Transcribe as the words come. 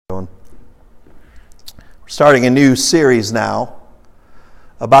We're starting a new series now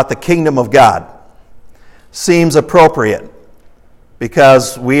about the kingdom of God. Seems appropriate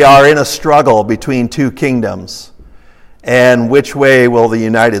because we are in a struggle between two kingdoms. And which way will the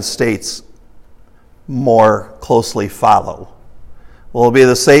United States more closely follow? Will it be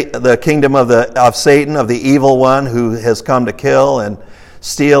the kingdom of Satan, of the evil one who has come to kill and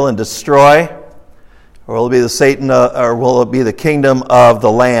steal and destroy? Or will it be will it be the kingdom of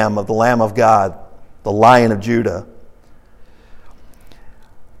the Lamb of God, the Lion of Judah?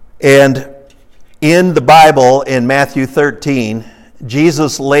 And in the Bible, in Matthew 13,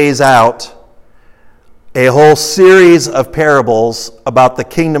 Jesus lays out a whole series of parables about the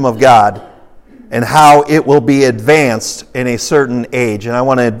kingdom of God and how it will be advanced in a certain age. And I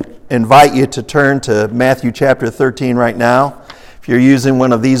want to invite you to turn to Matthew chapter 13 right now. If you're using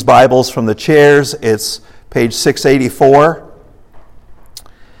one of these Bibles from the chairs, it's page 684.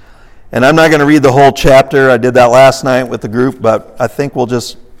 And I'm not going to read the whole chapter. I did that last night with the group, but I think we'll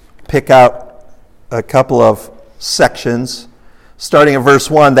just pick out a couple of sections. Starting at verse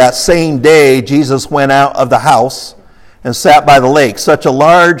 1, that same day Jesus went out of the house and sat by the lake. Such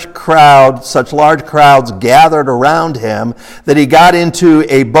large crowds gathered around him that he got into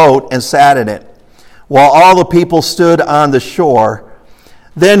a boat and sat in it, while all the people stood on the shore.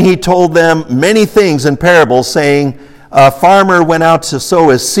 Then he told them many things in parables, saying, a farmer went out to sow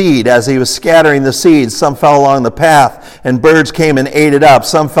his seed. As he was scattering the seeds, some fell along the path, and birds came and ate it up.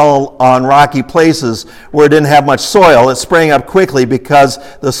 Some fell on rocky places where it didn't have much soil. It sprang up quickly because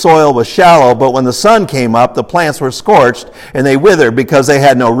the soil was shallow, but when the sun came up, the plants were scorched, and they withered because they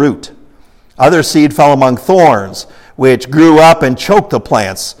had no root. Other seed fell among thorns, which grew up and choked the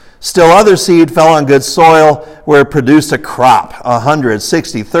plants. Still other seed fell on good soil, where it produced a crop, 100,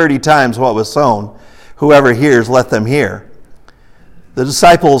 60, 30 times what was sown. Whoever hears, let them hear. The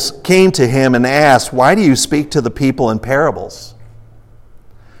disciples came to him and asked, why do you speak to the people in parables?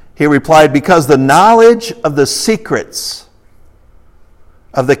 He replied, because the knowledge of the secrets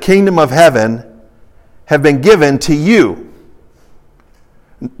of the kingdom of heaven have been given to you,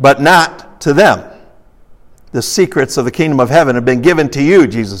 but not to them. The secrets of the kingdom of heaven have been given to you,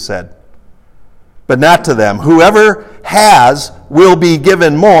 Jesus said, but not to them. Whoever has will be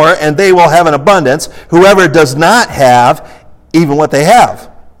given more, and they will have an abundance. Whoever does not have, even what they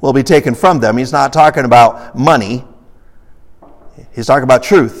have, will be taken from them. He's not talking about money. He's talking about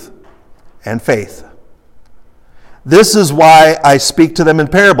truth and faith. This is why I speak to them in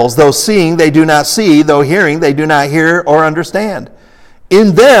parables. Though seeing, they do not see. Though hearing, they do not hear or understand.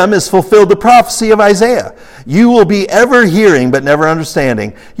 In them is fulfilled the prophecy of Isaiah. You will be ever hearing, but never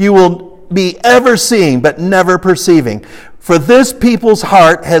understanding. You will be ever seeing, but never perceiving. For this people's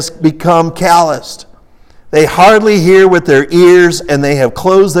heart has become calloused. They hardly hear with their ears, and they have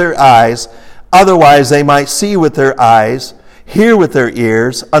closed their eyes. Otherwise they might see with their eyes, hear with their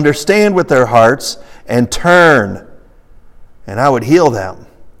ears, understand with their hearts, and turn, and I would heal them.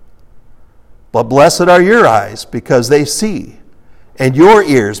 But blessed are your eyes, because they see, and your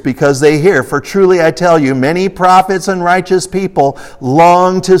ears, because they hear. For truly I tell you, many prophets and righteous people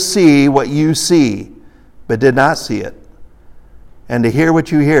long to see what you see, but did not see it, and to hear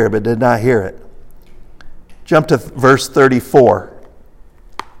what you hear, but did not hear it. Jump to verse 34.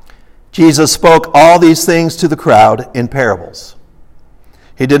 Jesus spoke all these things to the crowd in parables.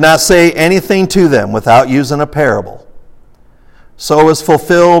 He did not say anything to them without using a parable. So was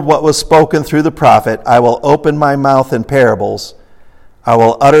fulfilled what was spoken through the prophet, I will open my mouth in parables. I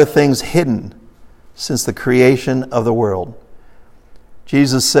will utter things hidden since the creation of the world.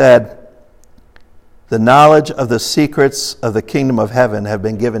 Jesus said, the knowledge of the secrets of the kingdom of heaven have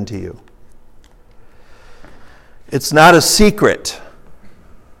been given to you. It's not a secret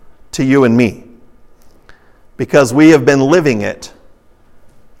to you and me, because we have been living it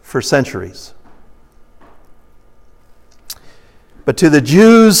for centuries. But to the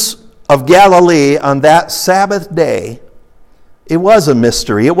Jews of Galilee on that Sabbath day, it was a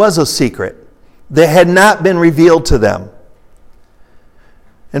mystery, it was a secret that had not been revealed to them.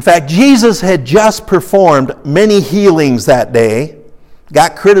 In fact, Jesus had just performed many healings that day,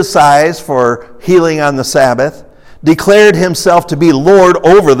 got criticized for healing on the Sabbath, declared himself to be Lord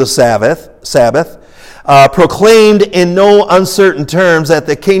over the Sabbath, proclaimed in no uncertain terms that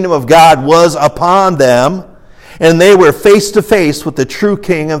the kingdom of God was upon them, and they were face to face with the true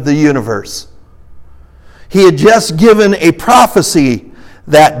King of the universe. He had just given a prophecy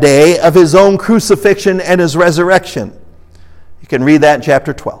that day of his own crucifixion and his resurrection. You can read that in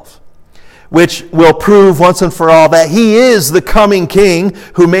chapter 12, which will prove once and for all that he is the coming king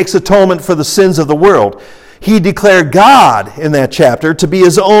who makes atonement for the sins of the world. He declared God in that chapter to be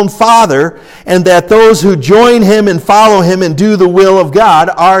his own Father, and that those who join him and follow him and do the will of God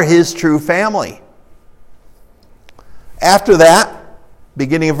are his true family. After that,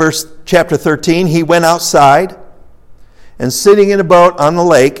 beginning of chapter 13, he went outside, and sitting in a boat on the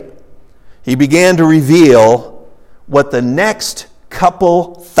lake, he began to reveal what the next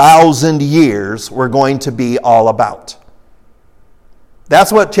couple thousand years were going to be all about.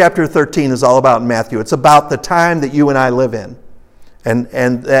 That's what chapter 13 is all about in Matthew. It's about the time that you and I live in,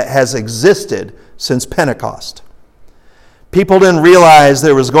 and that has existed since Pentecost. People didn't realize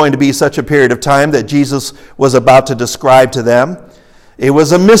there was going to be such a period of time that Jesus was about to describe to them. It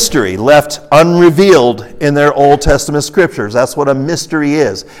was a mystery left unrevealed in their Old Testament scriptures. That's what a mystery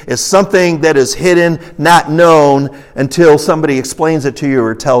is. It's something that is hidden, not known, until somebody explains it to you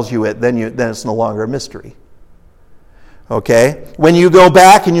or tells you it. Then it's no longer a mystery. Okay? When you go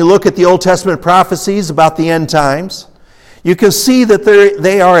back and you look at the Old Testament prophecies about the end times, you can see that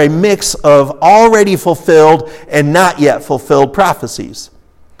they are a mix of already fulfilled and not yet fulfilled prophecies.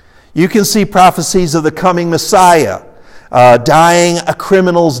 You can see prophecies of the coming Messiah, dying a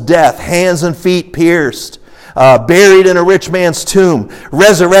criminal's death, hands and feet pierced, buried in a rich man's tomb,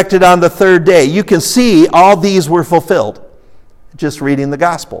 resurrected on the third day. You can see all these were fulfilled just reading the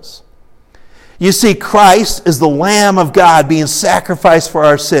Gospels. You see, Christ is the Lamb of God being sacrificed for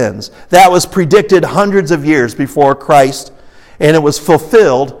our sins. That was predicted hundreds of years before Christ, and it was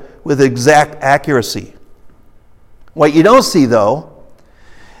fulfilled with exact accuracy. What you don't see, though,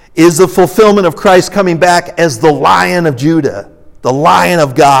 is the fulfillment of Christ coming back as the Lion of Judah, the Lion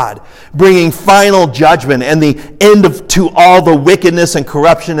of God, bringing final judgment and the end to all the wickedness and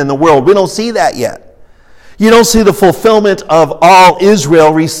corruption in the world. We don't see that yet. You don't see the fulfillment of all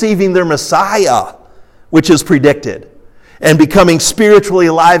Israel receiving their Messiah, which is predicted, and becoming spiritually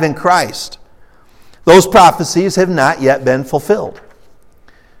alive in Christ. Those prophecies have not yet been fulfilled.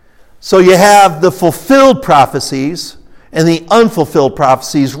 So you have the fulfilled prophecies and the unfulfilled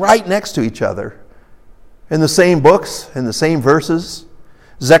prophecies right next to each other in the same books, in the same verses.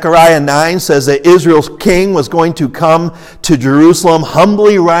 Zechariah 9 says that Israel's king was going to come to Jerusalem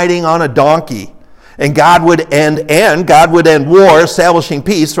humbly riding on a donkey, and God would end war, establishing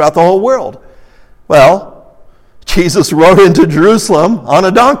peace throughout the whole world. Well, Jesus rode into Jerusalem on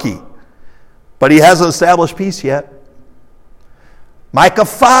a donkey, but he hasn't established peace yet. Micah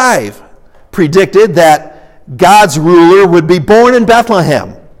 5 predicted that God's ruler would be born in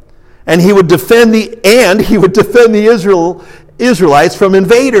Bethlehem, and he would defend the Israelites from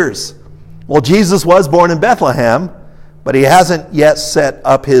invaders. Well, Jesus was born in Bethlehem, but he hasn't yet set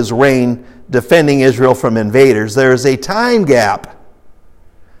up his reign defending Israel from invaders. There is a time gap.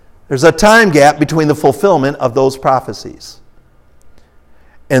 There's a time gap between the fulfillment of those prophecies.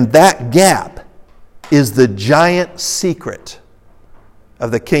 And that gap is the giant secret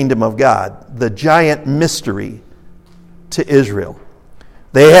of the kingdom of God, the giant mystery to Israel.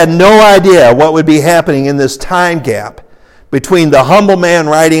 They had no idea what would be happening in this time gap between the humble man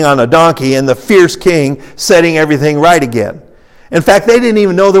riding on a donkey and the fierce king setting everything right again. In fact, they didn't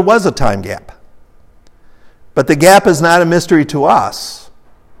even know there was a time gap. But the gap is not a mystery to us,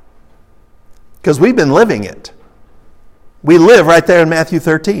 because we've been living it. We live right there in Matthew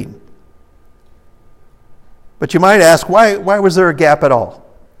 13. But you might ask, why was there a gap at all?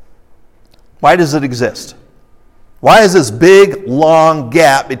 Why does it exist? Why is this big, long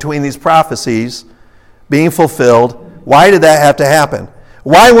gap between these prophecies being fulfilled? Why did that have to happen?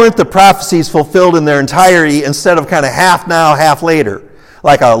 Why weren't the prophecies fulfilled in their entirety instead of kind of half now, half later,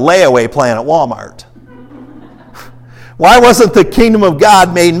 like a layaway plan at Walmart? Why wasn't the kingdom of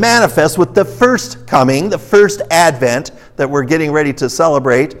God made manifest with the first coming, the first advent that we're getting ready to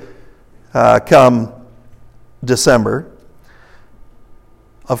celebrate come December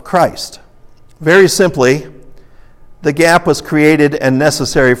of Christ? Very simply, the gap was created and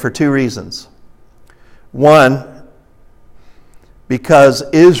necessary for two reasons. One, because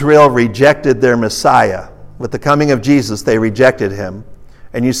Israel rejected their Messiah. With the coming of Jesus, they rejected him.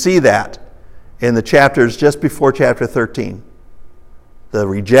 And you see that in the chapters just before chapter 13. The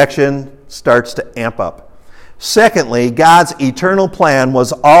rejection starts to amp up. Secondly, God's eternal plan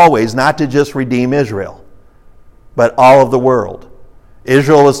was always not to just redeem Israel, but all of the world.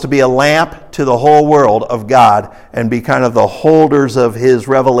 Israel was to be a lamp to the whole world of God and be kind of the holders of his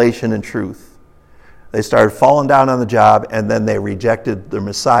revelation and truth. They started falling down on the job, and then they rejected the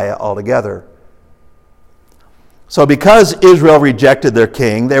Messiah altogether. So because Israel rejected their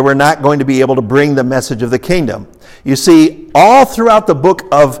king, they were not going to be able to bring the message of the kingdom. You see, all throughout the book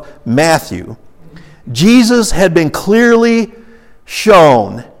of Matthew, Jesus had been clearly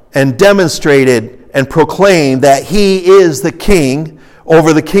shown and demonstrated and proclaim that he is the king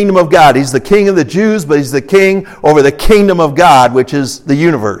over the kingdom of God. He's the king of the Jews, but he's the king over the kingdom of God, which is the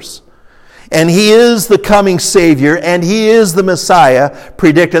universe. And he is the coming Savior, and he is the Messiah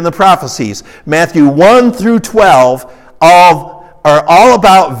predicted in the prophecies. Matthew 1 through 12 are all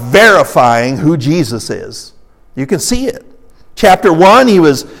about verifying who Jesus is. You can see it. Chapter 1,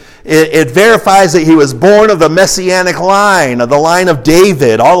 it verifies that he was born of the messianic line, of the line of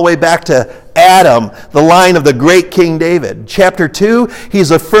David, all the way back to Adam, the line of the great King David. Chapter 2,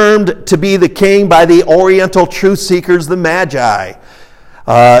 he's affirmed to be the king by the Oriental truth seekers, the Magi.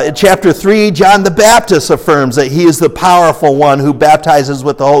 In chapter 3, John the Baptist affirms that he is the powerful one who baptizes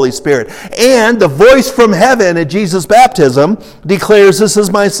with the Holy Spirit. And the voice from heaven at Jesus' baptism declares, "This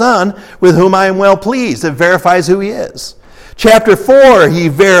is my son with whom I am well pleased." It verifies who he is. Chapter 4, he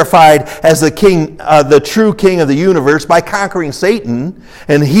verified as the king, the true king of the universe by conquering Satan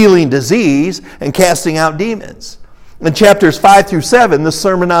and healing disease and casting out demons. In chapters 5 through 7, the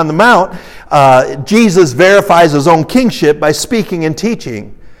Sermon on the Mount, Jesus verifies his own kingship by speaking and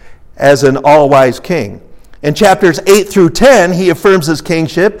teaching as an all-wise king. In chapters 8 through 10, he affirms his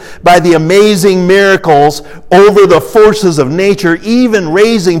kingship by the amazing miracles over the forces of nature, even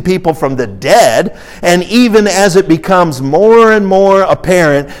raising people from the dead, and even as it becomes more and more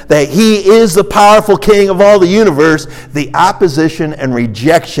apparent that he is the powerful king of all the universe, the opposition and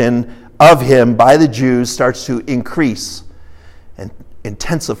rejection of him by the Jews starts to increase and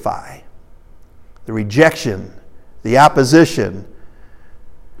intensify. The rejection, the opposition.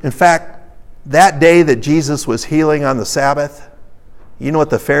 In fact, that day that Jesus was healing on the Sabbath, you know what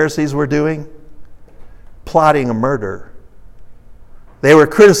the Pharisees were doing? Plotting a murder. They were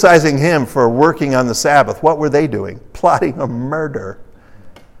criticizing him for working on the Sabbath. What were they doing? Plotting a murder.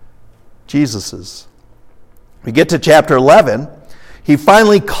 Jesus's. We get to chapter 11. He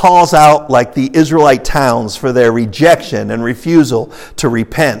finally calls out like the Israelite towns for their rejection and refusal to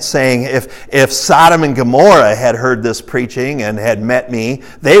repent, saying if Sodom and Gomorrah had heard this preaching and had met me,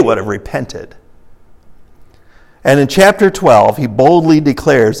 they would have repented. And in chapter 12, he boldly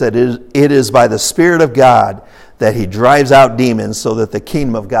declares that it is by the Spirit of God that he drives out demons so that the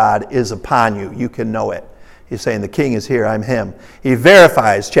kingdom of God is upon you. You can know it. He's saying the king is here, I'm him. He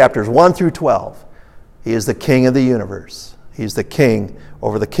verifies chapters 1 through 12. He is the king of the universe. He's the king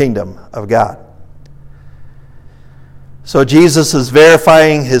over the kingdom of God. So Jesus is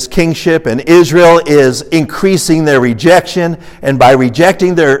verifying his kingship, and Israel is increasing their rejection. And by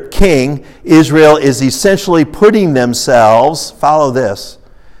rejecting their king, Israel is essentially putting themselves, follow this,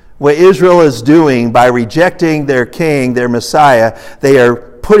 what Israel is doing by rejecting their king, their Messiah, they are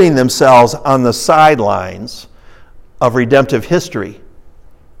putting themselves on the sidelines of redemptive history.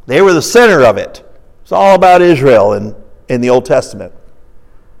 They were the center of it. It's all about Israel in the Old Testament.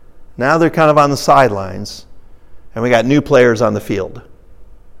 Now they're kind of on the sidelines, and we got new players on the field.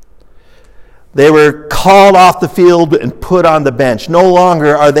 They were called off the field and put on the bench. No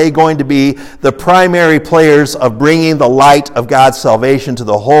longer are they going to be the primary players of bringing the light of God's salvation to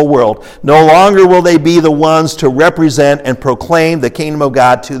the whole world. No longer will they be the ones to represent and proclaim the kingdom of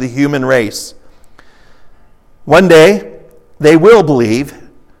God to the human race. One day, they will believe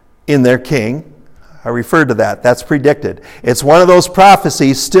in their king. I referred to that. That's predicted. It's one of those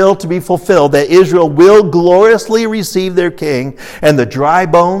prophecies still to be fulfilled that Israel will gloriously receive their king, and the dry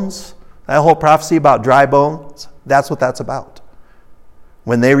bones, that whole prophecy about dry bones, that's what that's about.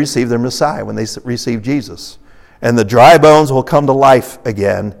 When they receive their Messiah, when they receive Jesus. And the dry bones will come to life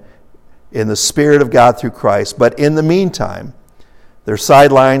again in the Spirit of God through Christ. But in the meantime, they're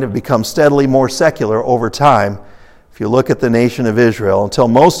sidelined and become steadily more secular over time. If you look at the nation of Israel, until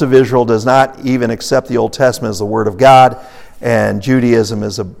most of Israel does not even accept the Old Testament as the Word of God, and Judaism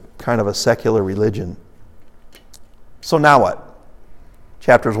is a kind of a secular religion. So now what?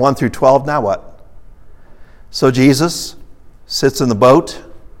 Chapters 1 through 12, now what? So Jesus sits in the boat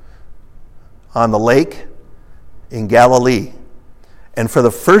on the lake in Galilee, and for the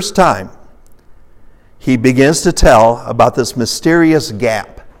first time, he begins to tell about this mysterious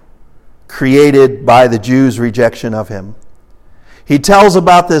gap created by the Jews' rejection of him. He tells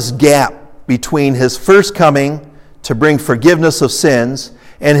about this gap between his first coming to bring forgiveness of sins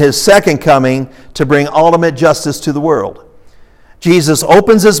and his second coming to bring ultimate justice to the world. Jesus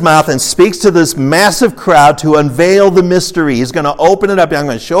opens his mouth and speaks to this massive crowd to unveil the mystery. He's going to open it up. I'm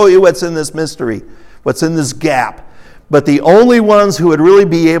going to show you what's in this mystery, what's in this gap. But the only ones who would really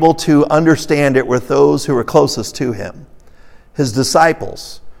be able to understand it were those who were closest to him, his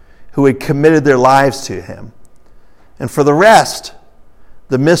disciples, who had committed their lives to him. And for the rest,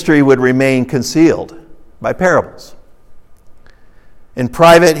 the mystery would remain concealed by parables. In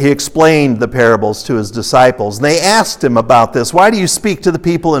private, he explained the parables to his disciples. And they asked him about this. Why do you speak to the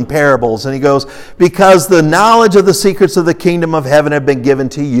people in parables? And he goes, because the knowledge of the secrets of the kingdom of heaven have been given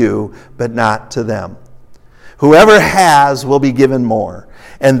to you, but not to them. Whoever has will be given more,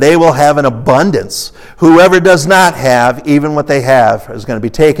 and they will have an abundance. Whoever does not have, even what they have, is going to be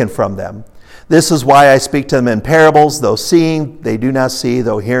taken from them. This is why I speak to them in parables. Though seeing, they do not see.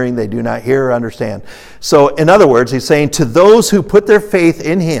 Though hearing, they do not hear or understand. So, in other words, he's saying to those who put their faith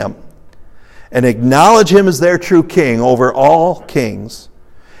in him and acknowledge him as their true king over all kings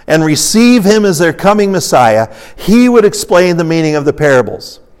and receive him as their coming Messiah, he would explain the meaning of the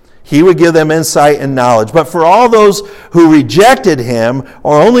parables. He would give them insight and knowledge. But for all those who rejected him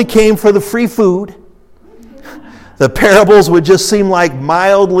or only came for the free food, the parables would just seem like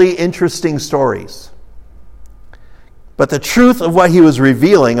mildly interesting stories. But the truth of what he was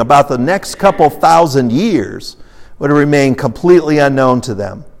revealing about the next couple thousand years would remain completely unknown to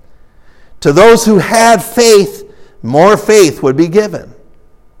them. To those who had faith, more faith would be given.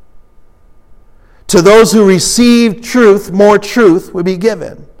 To those who received truth, more truth would be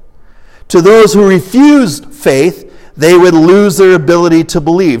given. To those who refused faith, they would lose their ability to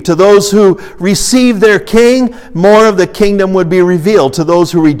believe. To those who received their king, more of the kingdom would be revealed. To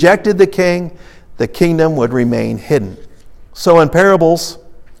those who rejected the king, the kingdom would remain hidden. So in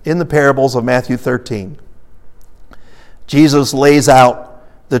the parables of Matthew 13, Jesus lays out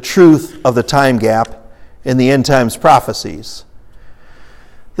the truth of the time gap in the end times prophecies.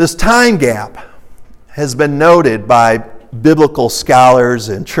 This time gap has been noted by biblical scholars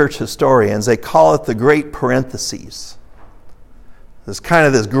and church historians. They call it the Great Parentheses. This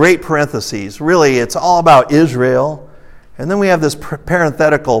great parentheses. Really, it's all about Israel. And then we have this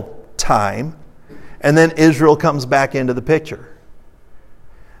parenthetical time. And then Israel comes back into the picture.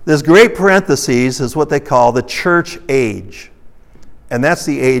 This great parentheses is what they call the church age. And that's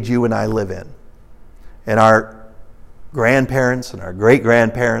the age you and I live in. And our grandparents and our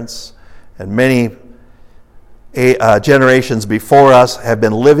great-grandparents and many generations before us have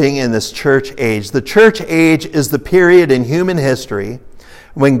been living in this church age. The church age is the period in human history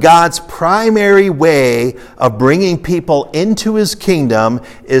when God's primary way of bringing people into his kingdom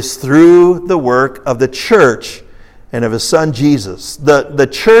is through the work of the church and of his son Jesus. The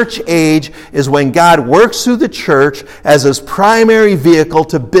church age is when God works through the church as his primary vehicle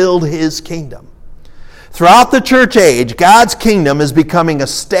to build his kingdom. Throughout the church age, God's kingdom is becoming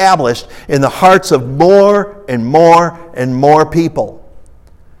established in the hearts of more and more and more people.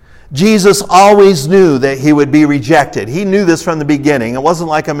 Jesus always knew that he would be rejected. He knew this from the beginning. It wasn't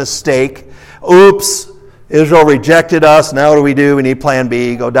like a mistake. Oops, Israel rejected us. Now what do we do? We need plan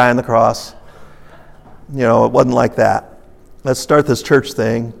B. Go die on the cross. It wasn't like that. Let's start this church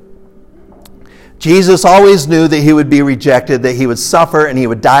thing. Jesus always knew that he would be rejected, that he would suffer, and he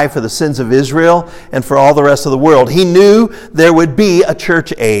would die for the sins of Israel and for all the rest of the world. He knew there would be a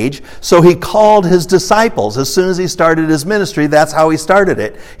church age, so he called his disciples. As soon as he started his ministry, that's how he started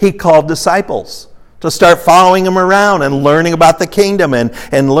it. He called disciples to start following him around and learning about the kingdom and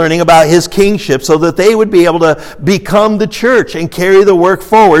learning about his kingship so that they would be able to become the church and carry the work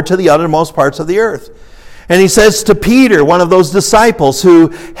forward to the uttermost parts of the earth. And he says to Peter, one of those disciples who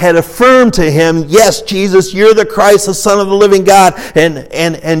had affirmed to him, yes, Jesus, you're the Christ, the Son of the living God.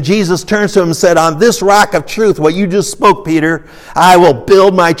 And Jesus turns to him and said, on this rock of truth, what you just spoke, Peter, I will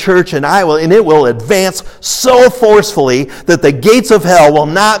build my church and it will advance so forcefully that the gates of hell will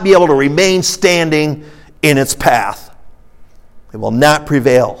not be able to remain standing in its path. It will not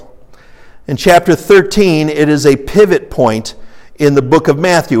prevail. In chapter 13, it is a pivot point in the book of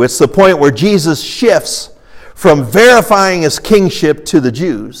Matthew. It's the point where Jesus shifts from verifying his kingship to the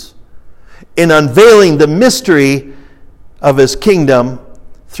Jews in unveiling the mystery of his kingdom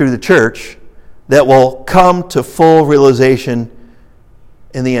through the church that will come to full realization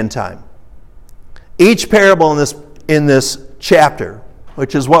in the end time. Each parable in this chapter,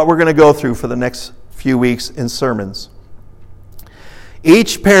 which is what we're going to go through for the next few weeks in sermons,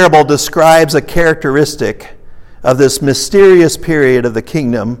 each parable describes a characteristic of this mysterious period of the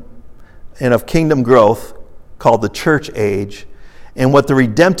kingdom and of kingdom growth called the church age, and what the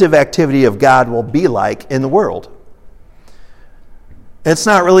redemptive activity of God will be like in the world. It's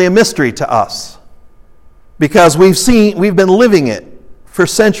not really a mystery to us because we've been living it for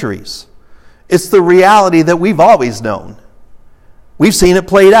centuries. It's the reality that we've always known. We've seen it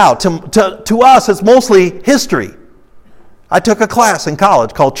played out. To us, it's mostly history. I took a class in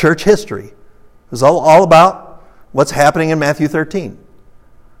college called Church History. It was all about what's happening in Matthew 13.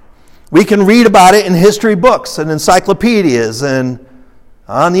 We can read about it in history books and encyclopedias and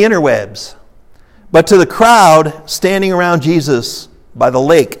on the interwebs. But to the crowd standing around Jesus by the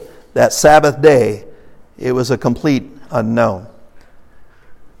lake that Sabbath day, it was a complete unknown.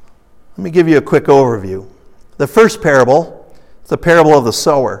 Let me give you a quick overview. The first parable is the parable of the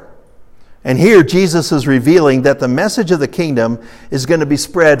sower. And here Jesus is revealing that the message of the kingdom is going to be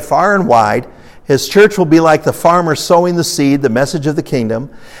spread far and wide. His church will be like the farmer sowing the seed, the message of the kingdom.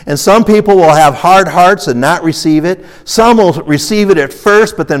 And some people will have hard hearts and not receive it. Some will receive it at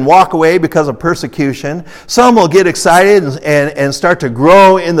first, but then walk away because of persecution. Some will get excited and start to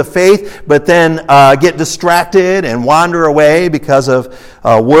grow in the faith, but then get distracted and wander away because of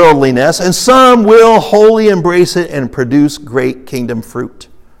worldliness. And some will wholly embrace it and produce great kingdom fruit.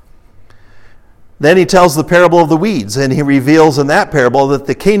 Then he tells the parable of the weeds, and he reveals in that parable that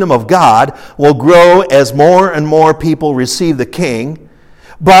the kingdom of God will grow as more and more people receive the king,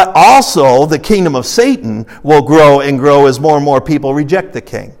 but also the kingdom of Satan will grow and grow as more and more people reject the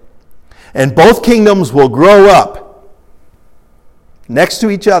king. And both kingdoms will grow up next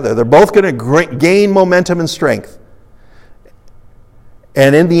to each other. They're both going to gain momentum and strength.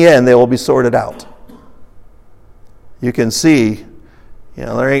 And in the end, they will be sorted out. You can see,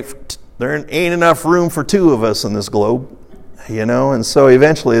 there ain't enough room for two of us in this globe, and so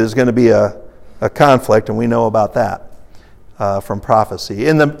eventually there's going to be a conflict, and we know about that from prophecy.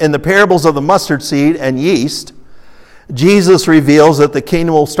 In the parables of the mustard seed and yeast, Jesus reveals that the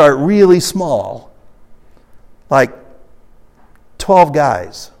kingdom will start really small, like 12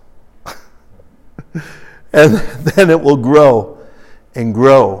 guys, and then it will grow and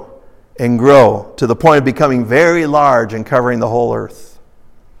grow and grow to the point of becoming very large and covering the whole earth.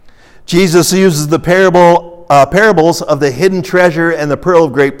 Jesus uses the parables of the hidden treasure and the pearl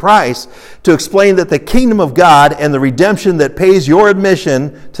of great price to explain that the kingdom of God and the redemption that pays your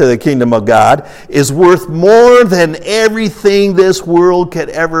admission to the kingdom of God is worth more than everything this world could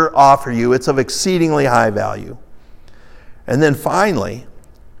ever offer you. It's of exceedingly high value. And then finally,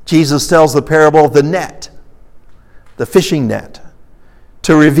 Jesus tells the parable of the net, the fishing net,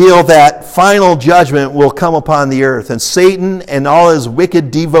 to reveal that final judgment will come upon the earth, and Satan and all his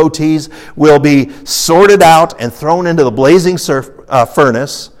wicked devotees will be sorted out and thrown into the blazing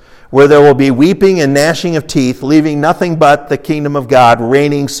furnace, where there will be weeping and gnashing of teeth, leaving nothing but the kingdom of God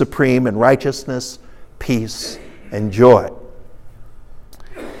reigning supreme in righteousness, peace, and joy.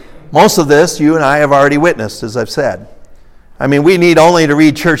 Most of this you and I have already witnessed, as I've said. We need only to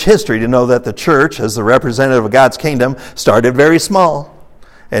read church history to know that the church, as the representative of God's kingdom, started very small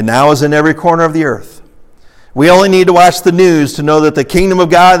and now is in every corner of the earth. We only need to watch the news to know that the kingdom of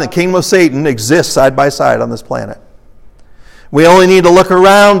God and the kingdom of Satan exist side by side on this planet. We only need to look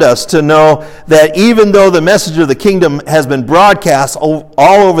around us to know that even though the message of the kingdom has been broadcast all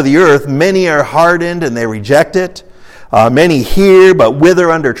over the earth, many are hardened and they reject it. Many hear but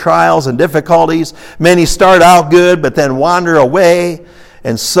wither under trials and difficulties. Many start out good but then wander away.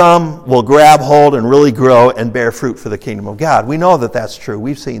 And some will grab hold and really grow and bear fruit for the kingdom of God. We know that that's true.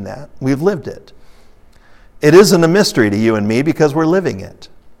 We've seen that. We've lived it. It isn't a mystery to you and me because we're living it.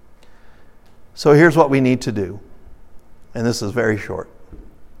 So here's what we need to do. And this is very short.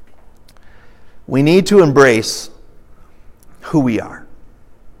 We need to embrace who we are.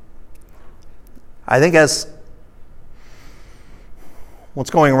 I think that's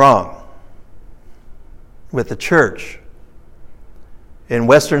what's going wrong with the church in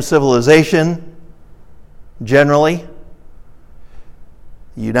Western civilization generally,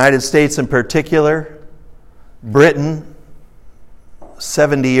 the United States in particular, Britain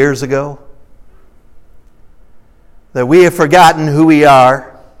 70 years ago, that we have forgotten who we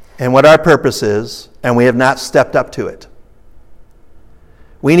are and what our purpose is, and we have not stepped up to it.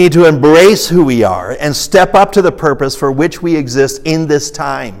 We need to embrace who we are and step up to the purpose for which we exist in this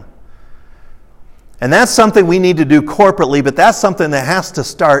time. And that's something we need to do corporately, but that's something that has to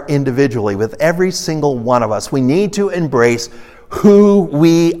start individually with every single one of us. We need to embrace who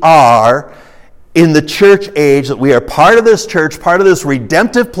we are in the church age, that we are part of this church, part of this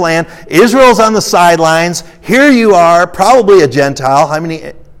redemptive plan. Israel's on the sidelines. Here you are, probably a Gentile.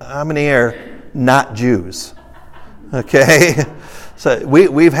 How many are not Jews? Okay? So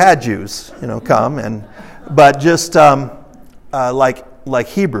we've had Jews, come, but just like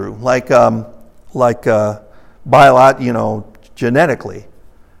Hebrew, like genetically.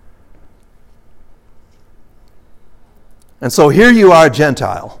 And so here you are,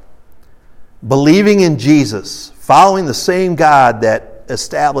 Gentile, believing in Jesus, following the same God that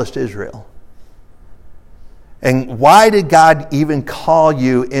established Israel. And why did God even call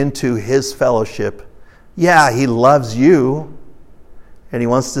you into his fellowship? Yeah, he loves you, and he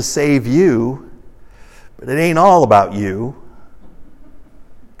wants to save you, but it ain't all about you.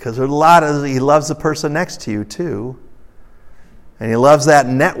 Because he loves the person next to you too. And he loves that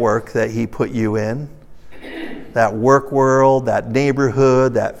network that he put you in, that work world, that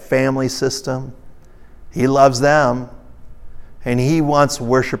neighborhood, that family system. He loves them. And he wants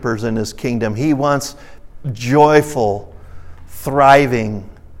worshipers in his kingdom. He wants joyful, thriving,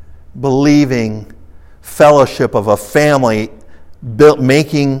 believing fellowship of a family built,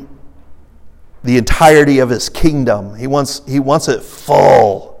 making the entirety of his kingdom. He wants it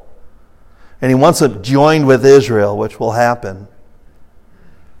full. And he wants it joined with Israel, which will happen.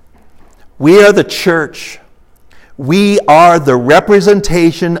 We are the church. We are the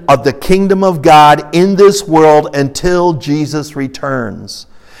representation of the kingdom of God in this world until Jesus returns.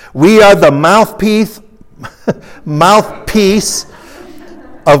 We are the mouthpiece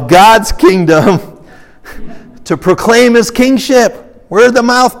of God's kingdom to proclaim his kingship. We're the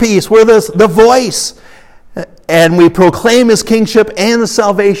mouthpiece. We're the voice. And we proclaim his kingship and the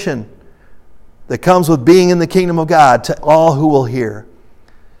salvation that comes with being in the kingdom of God to all who will hear.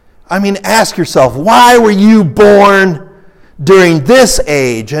 I mean, ask yourself, why were you born during this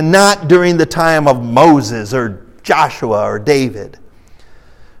age and not during the time of Moses or Joshua or David?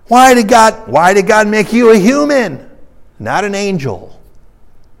 Why did God make you a human, not an angel?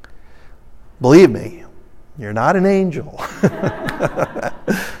 Believe me, you're not an angel.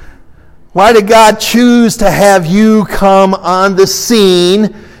 Why did God choose to have you come on the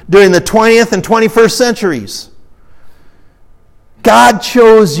scene during the 20th and 21st centuries? God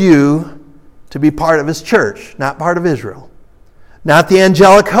chose you to be part of his church, not part of Israel. Not the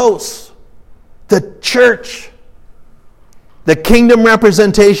angelic hosts. The church. The kingdom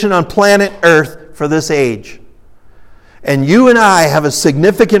representation on planet Earth for this age. And you and I have a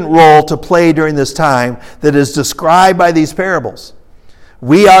significant role to play during this time that is described by these parables.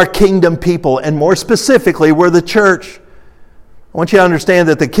 We are kingdom people, and more specifically, we're the church. I want you to understand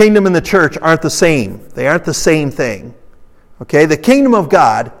that the kingdom and the church aren't the same. They aren't the same thing. Okay, the kingdom of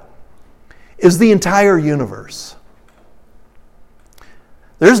God is the entire universe.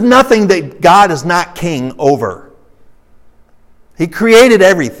 There's nothing that God is not king over. He created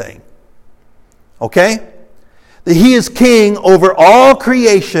everything. Okay? That he is king over all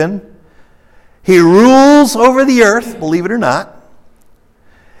creation. He rules over the earth, believe it or not.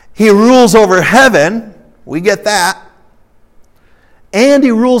 He rules over heaven. We get that. And he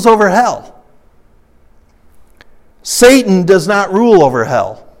rules over hell. Satan does not rule over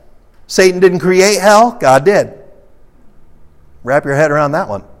hell. Satan didn't create hell. God did. Wrap your head around that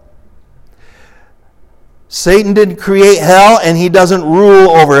one. Satan didn't create hell, and he doesn't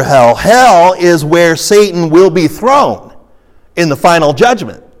rule over hell. Hell is where Satan will be thrown in the final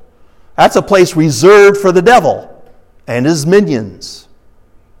judgment. That's a place reserved for the devil and his minions.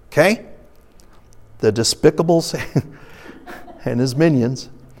 Okay? The despicable Satan and his minions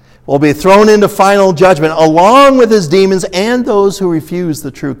will be thrown into final judgment along with his demons and those who refuse the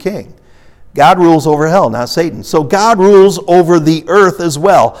true king. God rules over hell, not Satan. So God rules over the earth as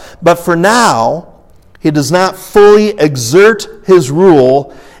well. But for now, he does not fully exert his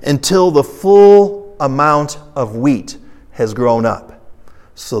rule until the full amount of wheat has grown up.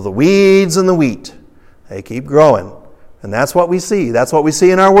 So the weeds and the wheat, they keep growing. And that's what we see. That's what we see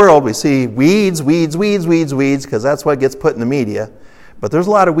in our world. We see weeds, because that's what gets put in the media. But there's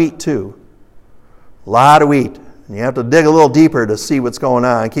a lot of wheat too. A lot of wheat. And you have to dig a little deeper to see what's going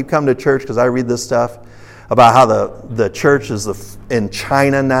on. I keep coming to church because I read this stuff about how the church is in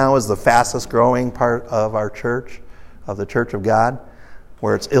China now is the fastest growing part of our church, of the Church of God,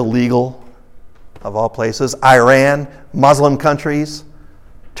 where it's illegal of all places. Iran, Muslim countries,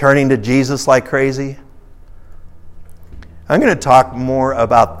 turning to Jesus like crazy. I'm going to talk more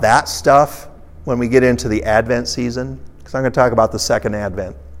about that stuff when we get into the Advent season. I'm going to talk about the second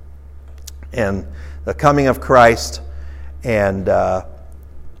advent and the coming of Christ and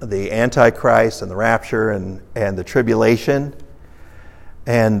the Antichrist and the rapture and the tribulation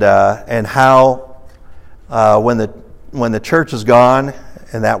and how when the church is gone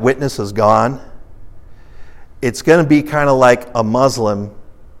and that witness is gone, it's going to be kind of like a Muslim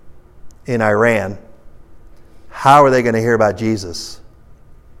in Iran. How are they going to hear about Jesus?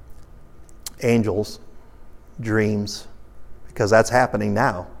 Angels, dreams. Because that's happening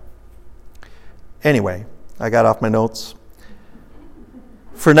now. Anyway, I got off my notes.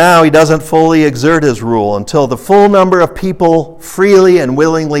 For now, he doesn't fully exert his rule until the full number of people freely and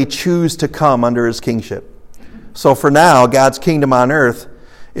willingly choose to come under his kingship. So for now, God's kingdom on earth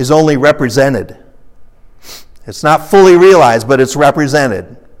is only represented. It's not fully realized, but it's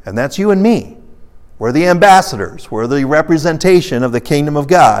represented. And that's you and me. We're the ambassadors. We're the representation of the kingdom of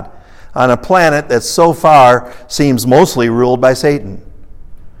God on a planet that so far seems mostly ruled by Satan.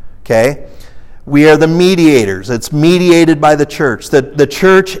 Okay? We are the mediators. It's mediated by the church. The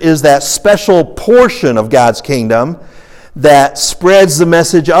church is that special portion of God's kingdom that spreads the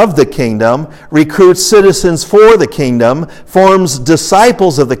message of the kingdom, recruits citizens for the kingdom, forms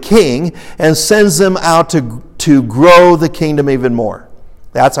disciples of the king, and sends them out to grow the kingdom even more.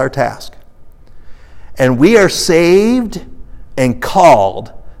 That's our task. And we are saved and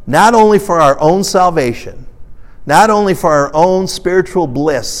called not only for our own salvation, not only for our own spiritual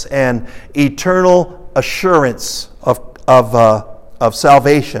bliss and eternal assurance of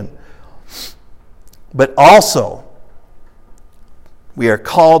salvation, but also we are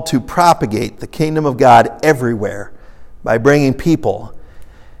called to propagate the kingdom of God everywhere by bringing people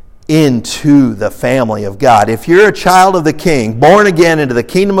into the family of God. If you're a child of the King, born again into the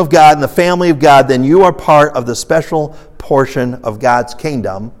kingdom of God and the family of God, then you are part of the special portion of God's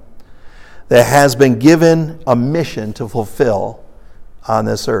kingdom that has been given a mission to fulfill on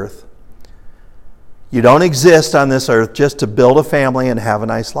this earth. You don't exist on this earth just to build a family and have a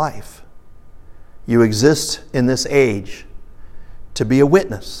nice life. You exist in this age to be a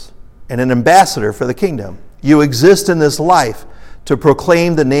witness and an ambassador for the kingdom. You exist in this life to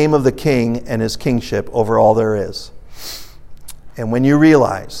proclaim the name of the King and his kingship over all there is. And when you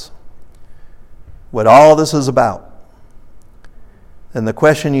realize what all this is about, then the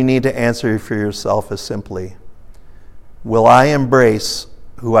question you need to answer for yourself is simply, will I embrace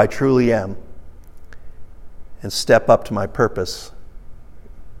who I truly am and step up to my purpose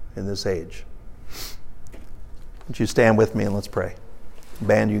in this age? Would you stand with me and let's pray?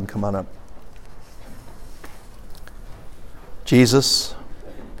 Band, you can come on up. Jesus,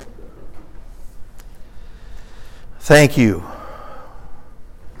 thank you.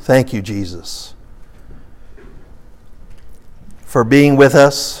 Thank you, Jesus, for being with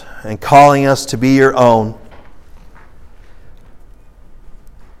us and calling us to be your own.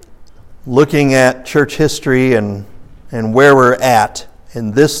 Looking at church history and where we're at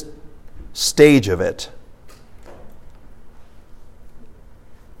in this stage of it,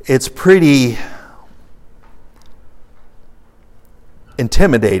 it's pretty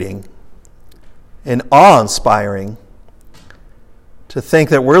intimidating and awe-inspiring to think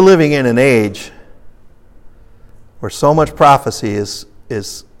that we're living in an age where so much prophecy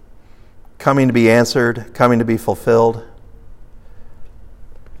is coming to be answered, coming to be fulfilled.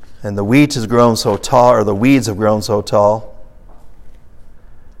 And the wheat has grown so tall, or the weeds have grown so tall.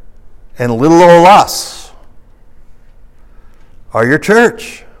 And little old us are your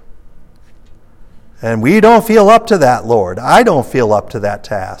church. And we don't feel up to that, Lord. I don't feel up to that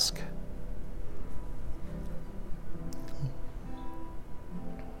task.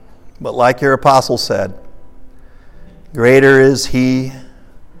 But like your apostle said, greater is he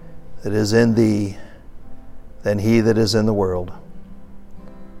that is in thee than he that is in the world.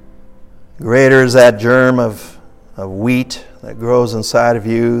 Greater is that germ of wheat that grows inside of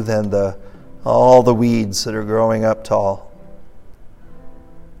you than all the weeds that are growing up tall.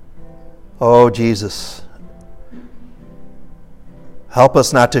 Oh, Jesus, help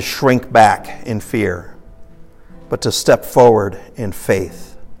us not to shrink back in fear, but to step forward in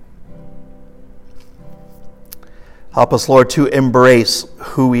faith. Help us, Lord, to embrace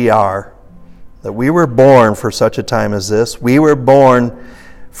who we are, that we were born for such a time as this. We were born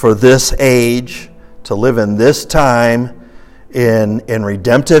for this age, to live in this time in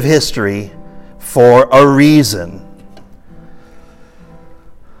redemptive history for a reason.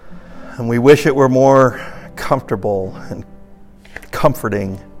 And we wish it were more comfortable and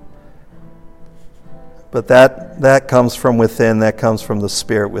comforting. But that comes from within, that comes from the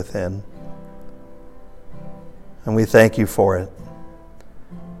Spirit within. And we thank you for it.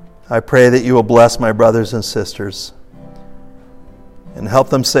 I pray that you will bless my brothers and sisters and help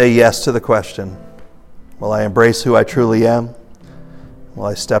them say yes to the question, will I embrace who I truly am? Will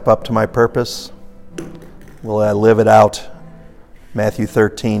I step up to my purpose? Will I live it out? Matthew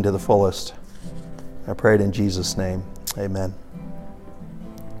 13 to the fullest. I pray it in Jesus' name. Amen.